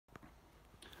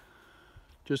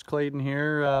Just Clayton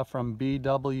here from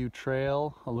BW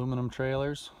Trail Aluminum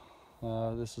Trailers.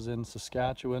 This is in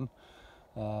Saskatchewan.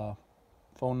 Phone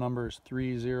number is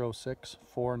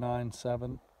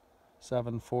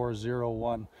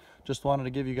 306-497-7401. Just wanted to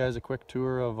give you guys a quick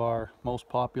tour of our most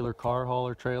popular car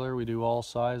hauler trailer. We do all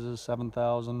sizes,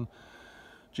 7,000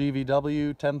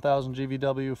 GVW, 10,000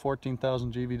 GVW,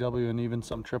 14,000 GVW, and even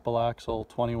some triple axle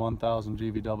 21,000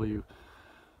 GVW.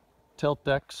 Tilt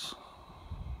decks,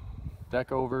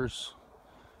 deck overs,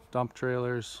 dump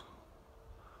trailers.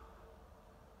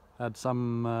 Had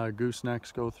some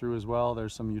goosenecks go through as well.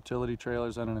 There's some utility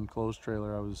trailers and an enclosed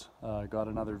trailer. I got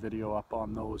another video up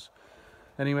on those.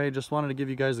 Anyway, just wanted to give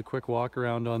you guys a quick walk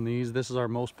around on these. This is our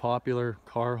most popular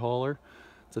car hauler.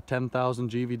 It's a 10,000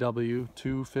 GVW,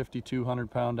 two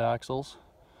 5,200-pound axles,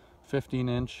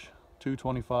 15-inch,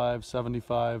 225,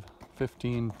 75,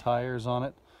 15 tires on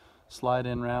it.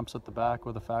 Slide-in ramps at the back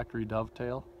with a factory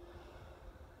dovetail.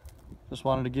 Just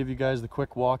wanted to give you guys the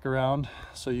quick walk around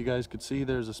so you guys could see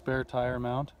there's a spare tire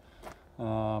mount.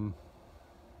 All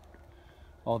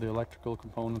the electrical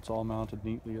components all mounted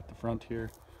neatly at the front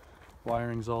here.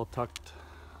 Wiring's all tucked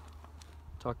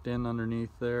in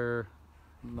underneath there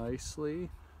nicely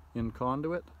in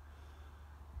conduit.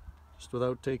 Just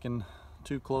without taking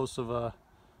too close of a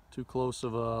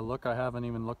look. I haven't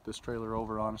even looked this trailer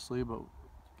over honestly, but you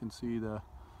can see the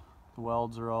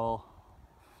welds are all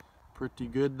pretty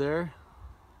good there.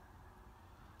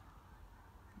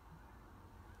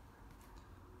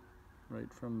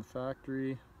 Right from the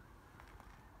factory.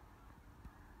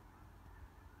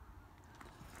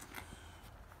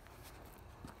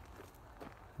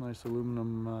 Nice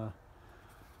aluminum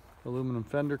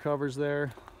fender covers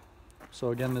there. So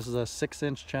again, this is a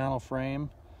 6-inch channel frame.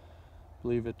 I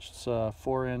believe it's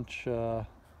 4-inch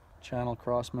channel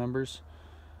cross members.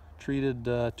 Treated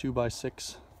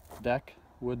 2x6 deck,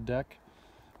 wood deck,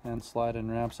 and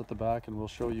slide-in ramps at the back, and we'll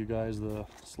show you guys the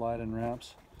slide-in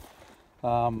ramps.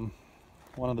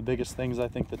 One of the biggest things I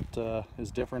think that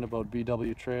is different about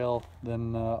BW Trail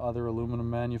than other aluminum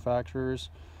manufacturers,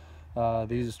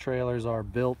 these trailers are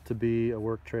built to be a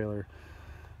work trailer.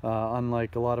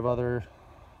 Unlike a lot of other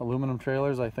aluminum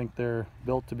trailers, I think they're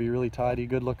built to be really tidy,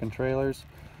 good-looking trailers.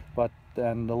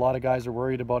 And a lot of guys are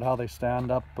worried about how they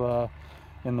stand up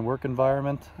in the work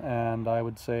environment, and I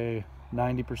would say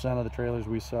 90% of the trailers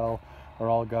we sell are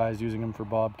all guys using them for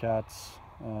bobcats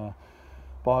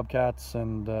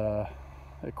and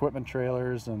equipment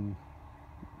trailers, and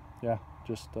yeah,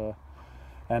 just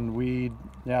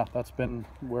that's been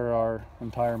where our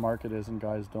entire market is, and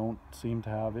guys don't seem to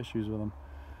have issues with them.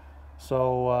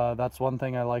 So that's one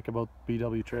thing I like about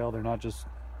BW Trail. They're not just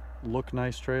look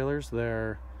nice trailers,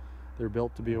 they're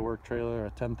built to be a work trailer,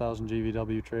 a 10,000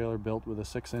 GVW trailer built with a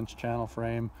 6-inch channel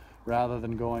frame. Rather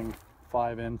than going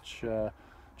 5-inch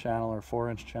channel or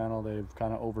 4-inch channel, they've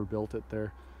kind of overbuilt it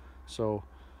there. So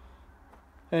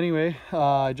anyway,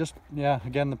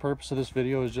 again, the purpose of this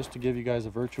video is just to give you guys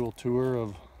a virtual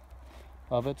tour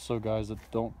of it, so guys that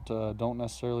don't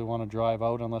necessarily want to drive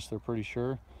out unless they're pretty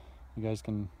sure, you guys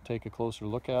can take a closer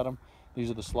look at them. These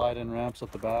are the slide-in ramps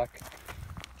at the back.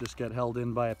 Just get held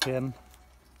in by a pin,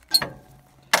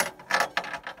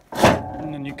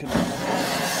 and then you can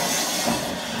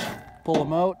pull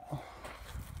them out.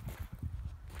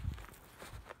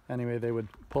 Anyway, they would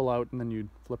pull out and then you'd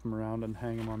flip them around and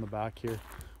hang them on the back here.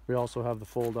 We also have the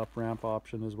fold-up ramp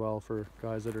option as well for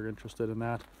guys that are interested in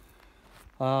that.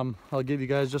 I'll give you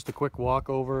guys just a quick walk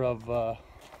over of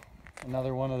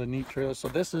another one of the neat trailers. So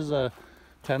this is a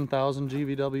 10,000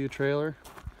 GVW trailer.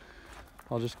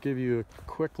 I'll just give you a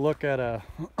quick look at a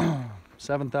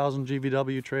 7,000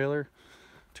 GVW trailer.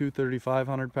 Two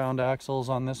 3,500-pound axles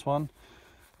on this one.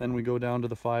 Then we go down to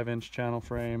the 5-inch channel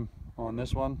frame on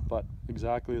this one, but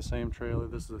exactly the same trailer.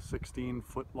 This is a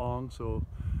 16-foot long, so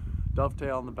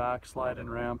dovetail in the back, slide-in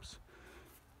ramps.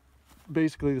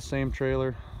 Basically the same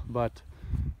trailer, but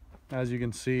as you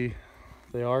can see,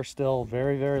 they are still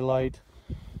very, very light.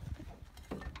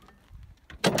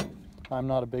 I'm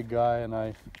not a big guy, and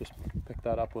I just picked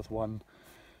that up with one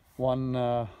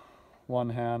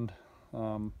hand.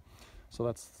 So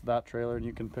that's that trailer, and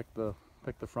you can pick the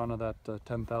front of that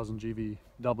 10,000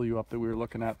 GVW up that we were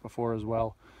looking at before as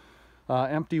well.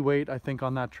 Empty weight, I think,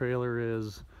 on that trailer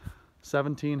is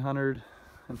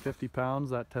 1,750 pounds,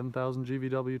 that 10,000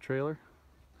 GVW trailer.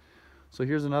 So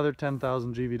here's another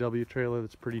 10,000 GVW trailer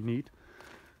that's pretty neat.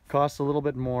 Costs a little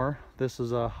bit more. This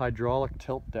is a hydraulic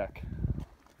tilt deck.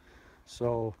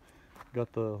 So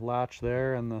got the latch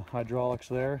there and the hydraulics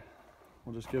there.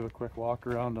 We'll just give a quick walk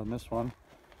around on this one.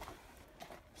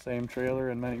 Same trailer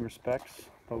in many respects,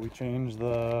 but we changed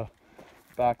the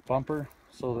back bumper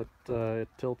so that it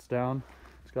tilts down.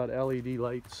 It's got LED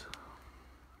lights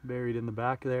buried in the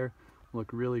back there,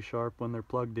 look really sharp when they're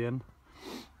plugged in.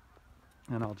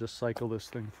 And I'll just cycle this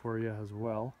thing for you as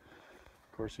well.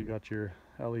 Of course, you got your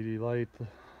LED light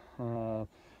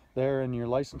there and your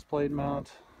license plate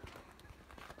mount.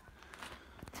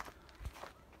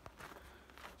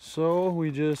 So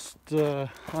we just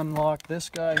unlock this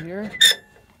guy here,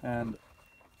 and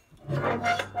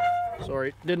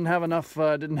sorry, didn't have enough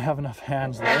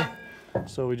hands there.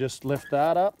 So we just lift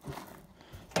that up,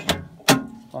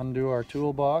 undo our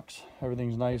toolbox.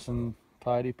 Everything's nice and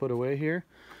tidy put away here.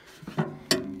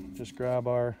 Just grab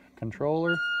our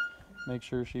controller, make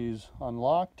sure she's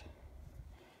unlocked,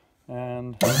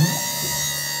 and up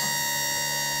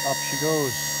she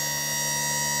goes.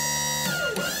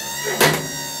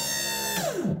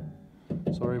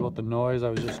 Sorry about the noise, I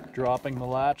was just dropping the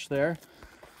latch there.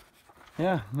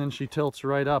 Yeah, and then she tilts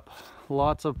right up.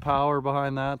 Lots of power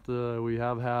behind that. We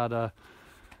have had a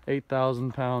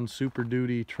 8,000 pound Super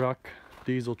Duty truck,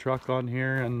 diesel truck on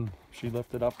here, and she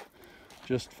lifted up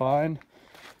just fine.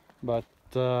 But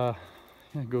it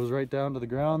goes right down to the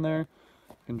ground there.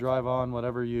 You can drive on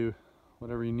whatever you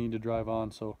need to drive on.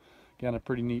 So again, a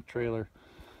pretty neat trailer.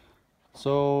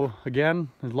 So again,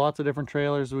 there's lots of different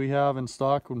trailers we have in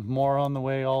stock, with more on the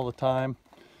way all the time.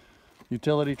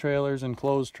 Utility trailers,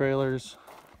 enclosed trailers,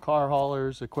 car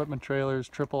haulers, equipment trailers,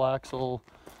 triple axle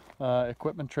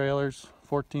equipment trailers,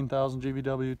 14,000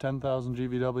 GVW, 10,000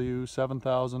 GVW,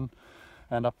 7,000,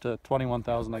 and up to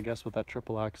 21,000, I guess, with that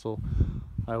triple axle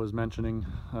I was mentioning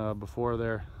before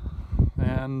there.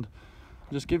 And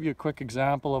just give you a quick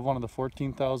example of one of the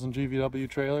 14,000 GVW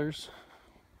trailers.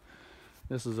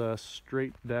 This is a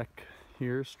straight deck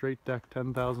here, straight deck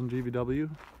 10,000 GVW.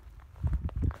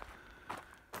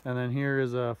 And then here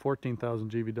is a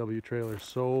 14,000 GVW trailer.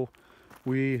 So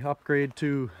we upgrade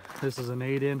to, this is an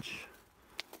 8-inch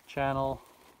channel,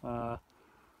 I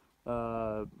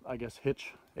guess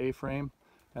hitch A-frame,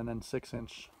 and then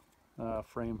 6-inch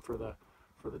frame for the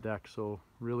deck. So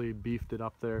really beefed it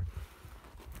up there.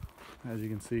 As you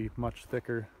can see, much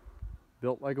thicker,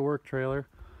 built like a work trailer.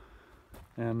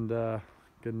 And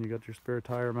again, you got your spare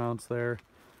tire mounts there,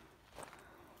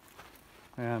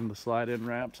 and the slide-in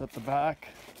ramps at the back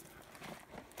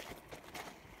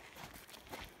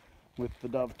with the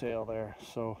dovetail there.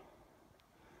 So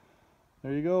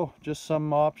there you go, just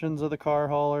some options of the car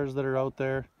haulers that are out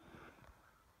there.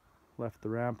 Left the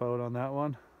ramp out on that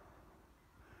one.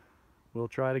 We'll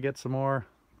try to get some more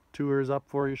tours up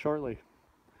for you shortly.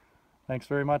 Thanks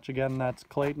very much. Again, that's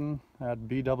Clayton at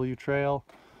BW Trail,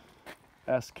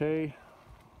 SK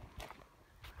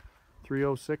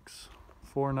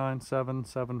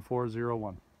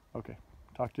 306-497-7401. Okay,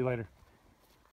 talk to you later.